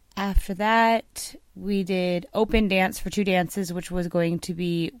after that, we did open dance for two dances, which was going to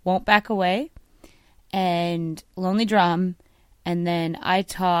be Won't Back Away and Lonely Drum, and then I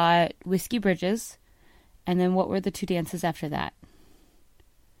taught Whiskey Bridges, and then what were the 2 dances after that?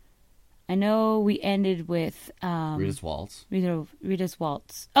 I know we ended with Rita's Waltz. Rita's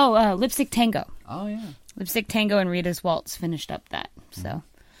Waltz. Oh, Lipstick Tango. Oh, yeah. Lipstick Tango and Rita's Waltz finished up that. So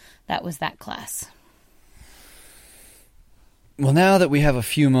that was that class. Well, now that we have a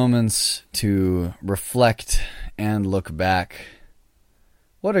few moments to reflect and look back,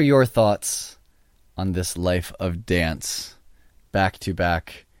 what are your thoughts on this life of dance, back to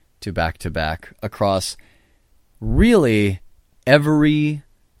back to back to back, across really every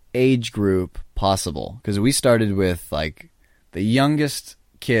age group possible? Because we started with like the youngest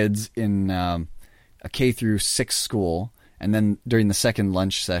kids in a K through 6 school, and then during the second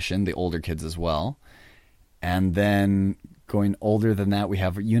lunch session, the older kids as well. And then going older than that, we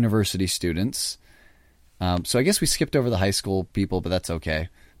have university students. So I guess we skipped over the high school people, but that's okay.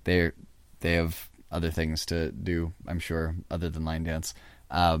 They have other things to do, I'm sure, other than line dance,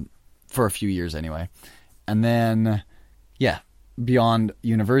 for a few years anyway. And then, yeah, beyond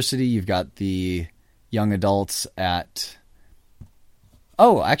university, you've got the young adults at...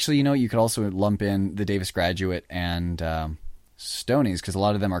 Oh, actually, you could also lump in the Davis Graduate and Stonies, because a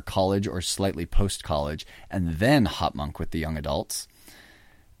lot of them are college or slightly post-college, and then Hot Monk with the young adults.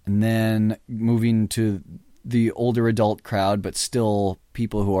 And then moving to the older adult crowd, but still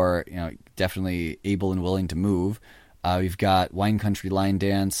people who are definitely able and willing to move. We've got Wine Country Line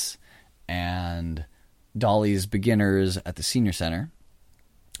Dance and Dolly's Beginners at the Senior Center.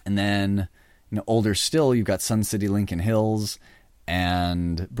 And then older still, you've got Sun City Lincoln Hills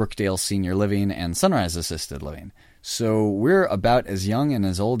and Brookdale Senior Living and Sunrise Assisted Living. So we're about as young and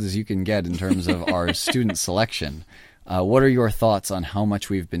as old as you can get in terms of our student selection. What are your thoughts on how much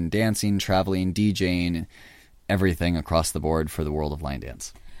we've been dancing, traveling, DJing, everything across the board for the world of line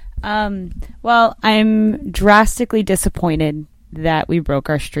dance? Well, I'm drastically disappointed that we broke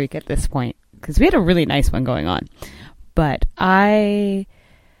our streak at this point, because we had a really nice one going on. But I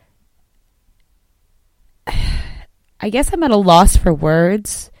guess I'm at a loss for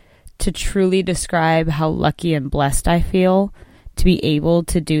words to truly describe how lucky and blessed I feel to be able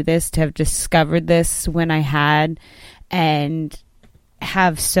to do this, to have discovered this when I had, and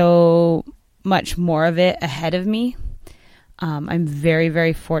have so much more of it ahead of me. I'm very,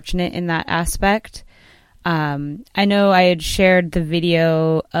 very fortunate in that aspect. I know I had shared the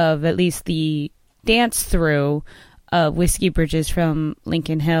video of at least the dance through of Whiskey Bridges from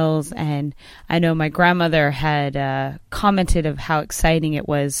Lincoln Hills, and I know my grandmother had commented of how exciting it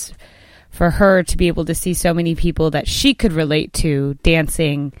was for her to be able to see so many people that she could relate to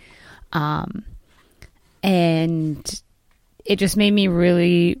dancing, and it just made me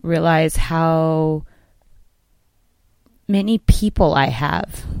really realize how many people I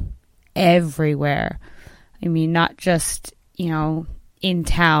have everywhere. I mean, not just, in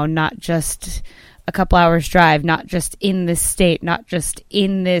town, not just a couple hours drive, not just in this state, not just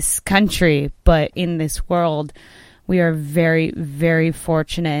in this country, but in this world. We are very, very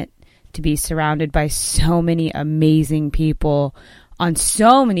fortunate to be surrounded by so many amazing people on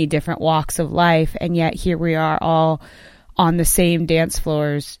so many different walks of life. And yet here we are all on the same dance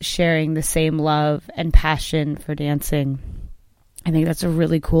floors, sharing the same love and passion for dancing. I think that's a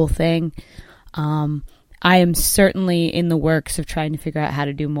really cool thing. I am certainly in the works of trying to figure out how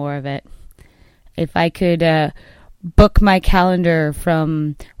to do more of it. If I could book my calendar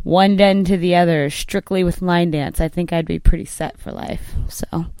from one end to the other strictly with line dance, I think I'd be pretty set for life.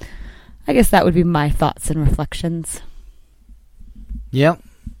 So I guess that would be my thoughts and reflections. Yeah.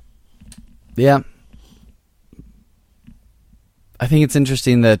 I think it's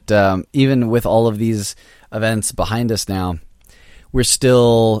interesting that even with all of these events behind us now, we're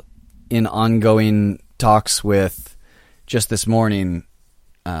still in ongoing talks with, just this morning,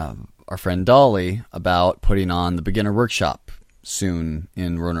 our friend Dolly about putting on the beginner workshop soon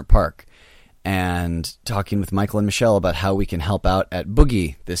in Rohnert Park, and talking with Michael and Michelle about how we can help out at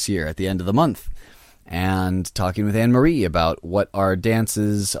Boogie this year at the end of the month, and talking with Anne-Marie about what our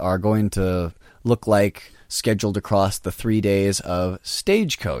dances are going to look like scheduled across the 3 days of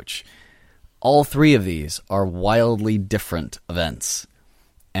Stagecoach. All 3 of these are wildly different events.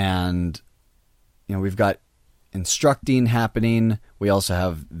 And, we've got instructing happening. We also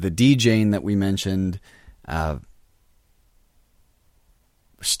have the DJing that we mentioned. We're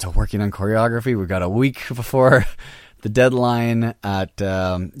still working on choreography. We've got a week before the deadline at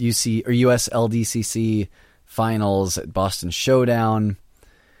USLDCC finals at Boston Showdown.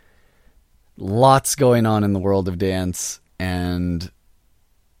 Lots going on in the world of dance, and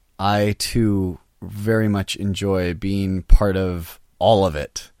I too very much enjoy being part of all of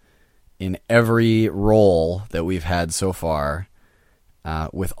it in every role that we've had so far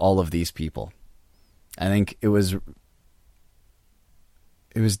with all of these people. I think it was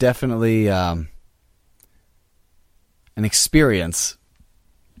definitely an experience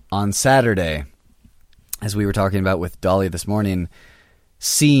on Saturday, as we were talking about with Dolly this morning,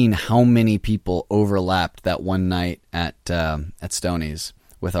 seeing how many people overlapped that one night at Stoney's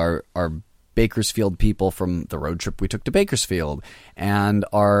with our Bakersfield people from the road trip we took to Bakersfield, and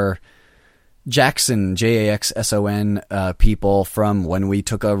our Jackson, Jaxson, people from when we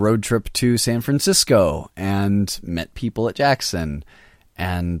took a road trip to San Francisco and met people at Jackson.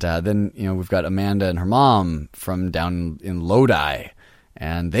 And then, we've got Amanda and her mom from down in Lodi,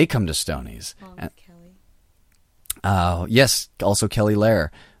 and they come to Stoney's. Kelly. Yes, also Kelly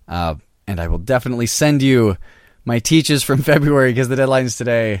Lair. And I will definitely send you my teaches from February because the deadline's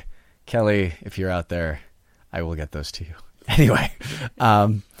today. Kelly, if you're out there, I will get those to you. Anyway,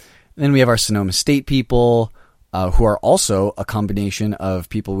 then we have our Sonoma State people, who are also a combination of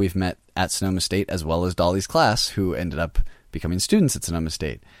people we've met at Sonoma State as well as Dolly's class, who ended up becoming students at Sonoma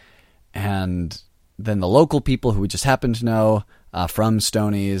State. And then the local people who we just happen to know from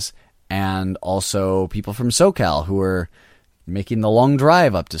Stoney's, and also people from SoCal who were making the long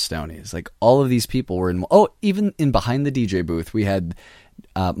drive up to Stoney's. Like, all of these people were in... Oh, even in behind the DJ booth, we had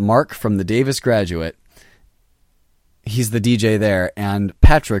Mark from the Davis Graduate. He's the DJ there, and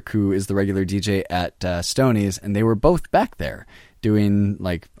Patrick, who is the regular DJ at Stoney's, and they were both back there doing,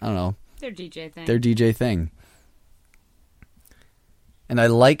 like, I don't know, their DJ thing. And I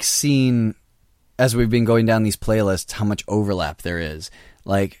like seeing, as we've been going down these playlists, how much overlap there is.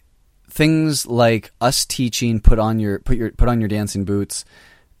 Like, things like us teaching put on your dancing boots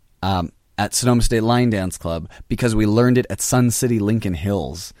at Sonoma State Line Dance Club because we learned it at Sun City Lincoln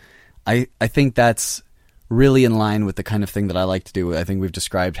Hills. I think that's really in line with the kind of thing that I like to do. I think we've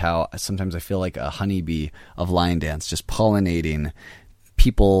described how sometimes I feel like a honeybee of line dance, just pollinating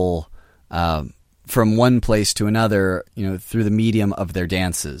people from one place to another, through the medium of their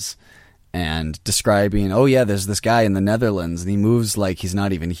dances, and describing, oh yeah, there's this guy in the Netherlands and he moves like he's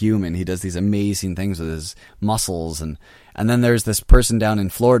not even human. He does these amazing things with his muscles. And then there's this person down in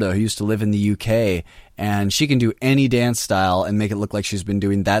Florida who used to live in the UK, and she can do any dance style and make it look like she's been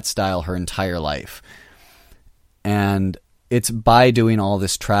doing that style her entire life. And it's by doing all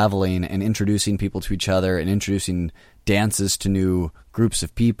this traveling and introducing people to each other and introducing dances to new groups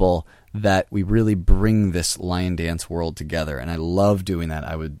of people that we really bring this line dance world together. And I love doing that.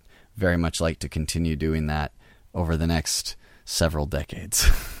 I would very much like to continue doing that over the next several decades.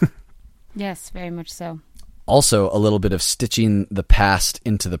 Yes, very much so. Also, a little bit of stitching the past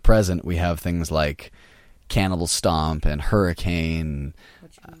into the present. We have things like Cannibal Stomp and Hurricane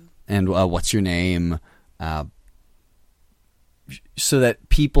and What's Your Name? So that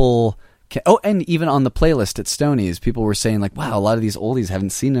people can... Oh, and even on the playlist at Stoney's, people were saying, like, wow, a lot of these oldies I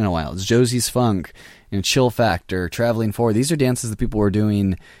haven't seen in a while. It's Josie's Funk, Chill Factor, Traveling Forward. These are dances that people were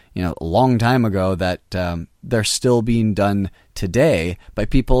doing, a long time ago that they're still being done today by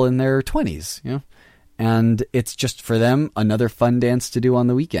people in their 20s, And it's just, for them, another fun dance to do on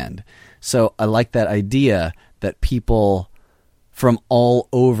the weekend. So I like that idea that people from all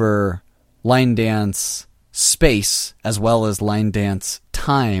over line dance space as well as line dance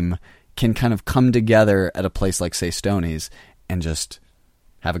time can kind of come together at a place like, say, Stoney's, and just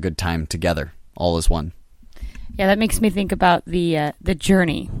have a good time together, all as one. Yeah, that makes me think about the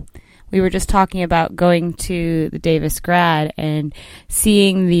journey. We were just talking about going to the Davis grad and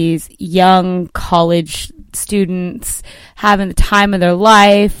seeing these young college students having the time of their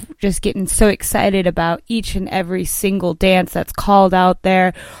life, just getting so excited about each and every single dance that's called out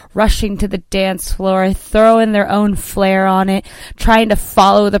there, rushing to the dance floor, throwing their own flair on it, trying to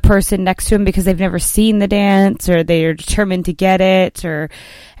follow the person next to them because they've never seen the dance or they're determined to get it.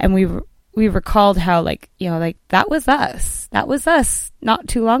 And we recalled how, that was us. That was us not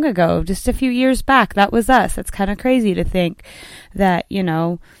too long ago, just a few years back. That was us. It's kind of crazy to think that,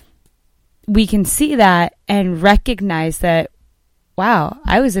 we can see that and recognize that, wow,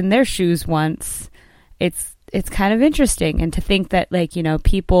 I was in their shoes once. It's kind of interesting. And to think that,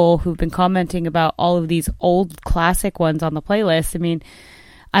 people who've been commenting about all of these old classic ones on the playlist, I mean,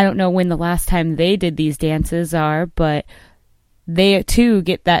 I don't know when the last time they did these dances are, but they too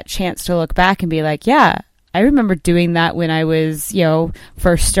get that chance to look back and be like, yeah, I remember doing that when I was,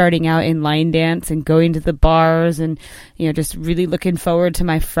 first starting out in line dance and going to the bars and, just really looking forward to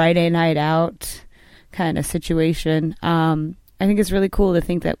my Friday night out kind of situation. I think it's really cool to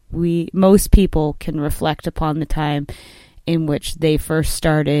think that most people can reflect upon the time in which they first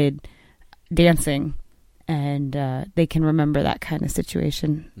started dancing and they can remember that kind of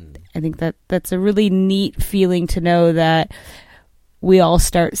situation. I think that's a really neat feeling to know that we all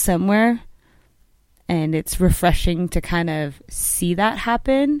start somewhere, and it's refreshing to kind of see that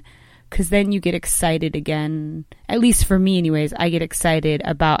happen, because then you get excited again. At least for me anyways, I get excited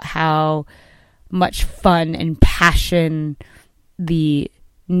about how much fun and passion the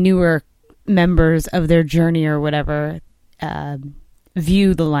newer members of their journey or whatever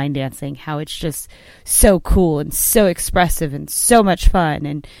view the line dancing, how it's just so cool and so expressive and so much fun.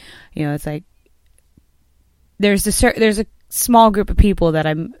 And it's like there's a small group of people that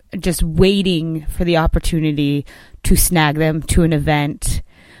I'm just waiting for the opportunity to snag them to an event.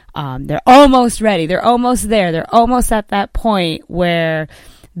 They're almost ready, they're almost there, they're almost at that point where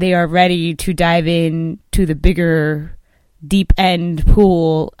they are ready to dive in to the bigger deep end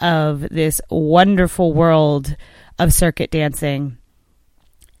pool of this wonderful world of circuit dancing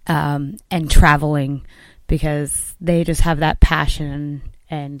and traveling, because they just have that passion,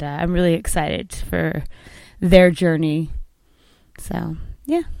 and I'm really excited for their journey. So,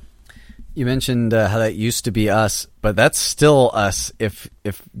 yeah. You mentioned how that used to be us, but that's still us. If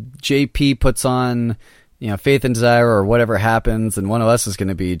JP puts on, Faith and Desire or whatever happens, and one of us is going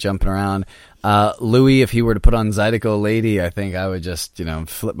to be jumping around. Louis, if he were to put on Zydeco Lady, I think I would just,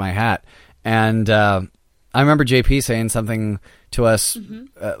 flip my hat. And I remember JP saying something to us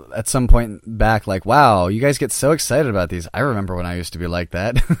at some point back, like, wow, you guys get so excited about these. I remember when I used to be like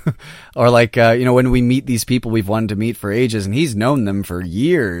that. Or like, when we meet these people we've wanted to meet for ages, and he's known them for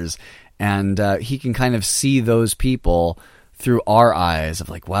years, and he can kind of see those people through our eyes of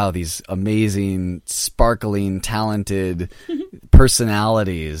like, wow, these amazing, sparkling, talented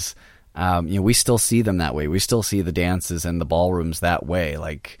personalities. We still see them that way. We still see the dances and the ballrooms that way.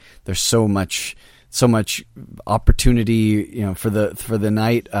 Like, there's so much opportunity, for the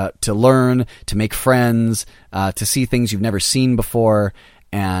night to learn, to make friends, to see things you've never seen before.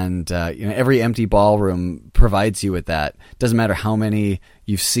 And every empty ballroom provides you with that. Doesn't matter how many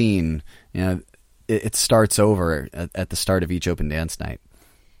you've seen. It starts over at the start of each open dance night.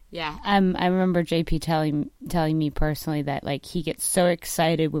 Yeah, I remember JP telling me personally that like he gets so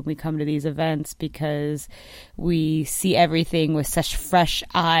excited when we come to these events, because we see everything with such fresh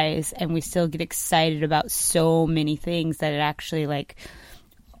eyes, and we still get excited about so many things that it actually like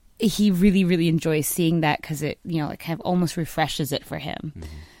he really, really enjoys seeing that, because it kind of almost refreshes it for him. Mm-hmm.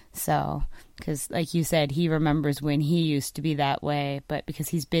 So, because like you said, he remembers when he used to be that way, but because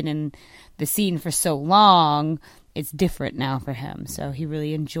he's been in the scene for so long, it's different now for him. So he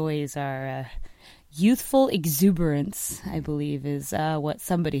really enjoys our youthful exuberance, I believe, is what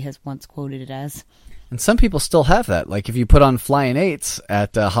somebody has once quoted it as. And some people still have that. Like if you put on Flying Eights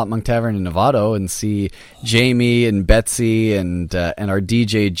at Hot Monk Tavern in Novato and see Jamie and Betsy and our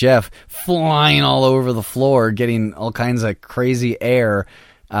DJ Jeff flying all over the floor, getting all kinds of crazy air,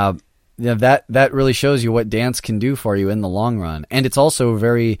 that really shows you what dance can do for you in the long run. And it's also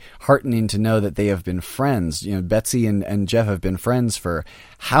very heartening to know that they have been friends. Betsy and Jeff have been friends for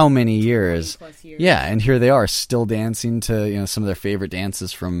how many years? 20+ years. Yeah, and here they are still dancing to some of their favorite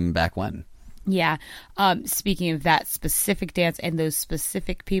dances from back when. Yeah. Speaking of that specific dance and those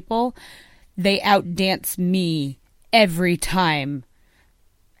specific people, they outdance me every time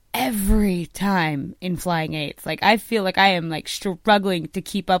in Flying Eights. Like I feel like I am like struggling to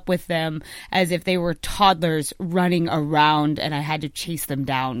keep up with them as if they were toddlers running around and I had to chase them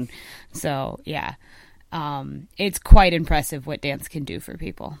down. So yeah, it's quite impressive what dance can do for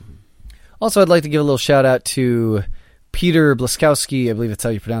people. Also, I'd like to give a little shout out to Peter Blaskowski, I believe that's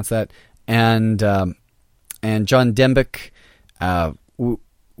how you pronounce that, and John Dembick.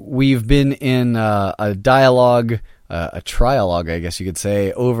 We've been in a dialogue, a trialogue, I guess you could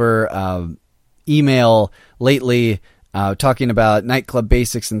say, over email lately, talking about nightclub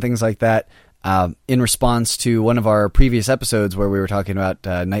basics and things like that, in response to one of our previous episodes where we were talking about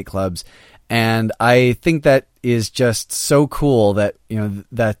nightclubs. And I think that is just so cool that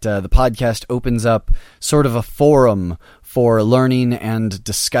the podcast opens up sort of a forum for learning and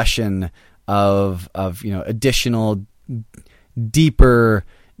discussion of additional deeper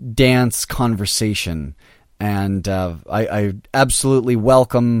dance conversation. And I absolutely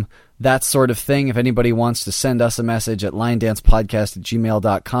welcome that sort of thing. If anybody wants to send us a message at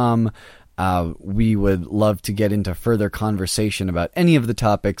linedancepodcast@gmail.com, we would love to get into further conversation about any of the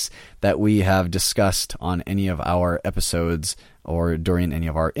topics that we have discussed on any of our episodes or during any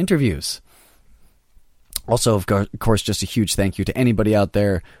of our interviews. Also, of course, just a huge thank you to anybody out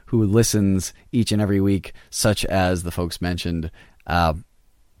there who listens each and every week, such as the folks mentioned. I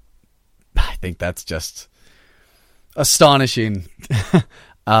think that's just astonishing.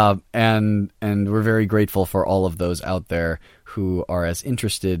 And we're very grateful for all of those out there who are as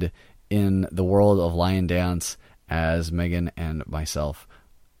interested in the world of lion dance as Megan and myself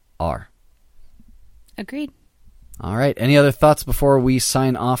are. Agreed. All right. Any other thoughts before we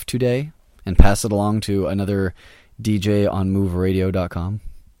sign off today and pass it along to another DJ on MoveRadio.com?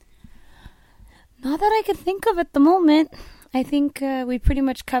 Not that I can think of at the moment. I think we pretty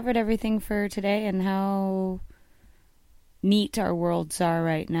much covered everything for today and how neat our worlds are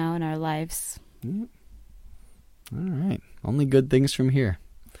right now in our lives. All right. Only good things from here.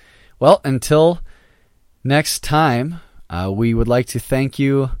 Well, until next time, we would like to thank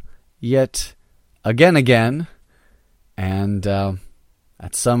you yet again, and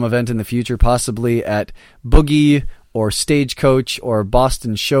at some event in the future, possibly at Boogie or Stagecoach or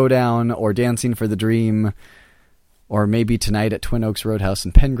Boston Showdown or Dancing for the Dream, or maybe tonight at Twin Oaks Roadhouse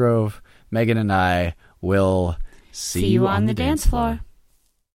in Pengrove, Megan and I will see you on the dance floor.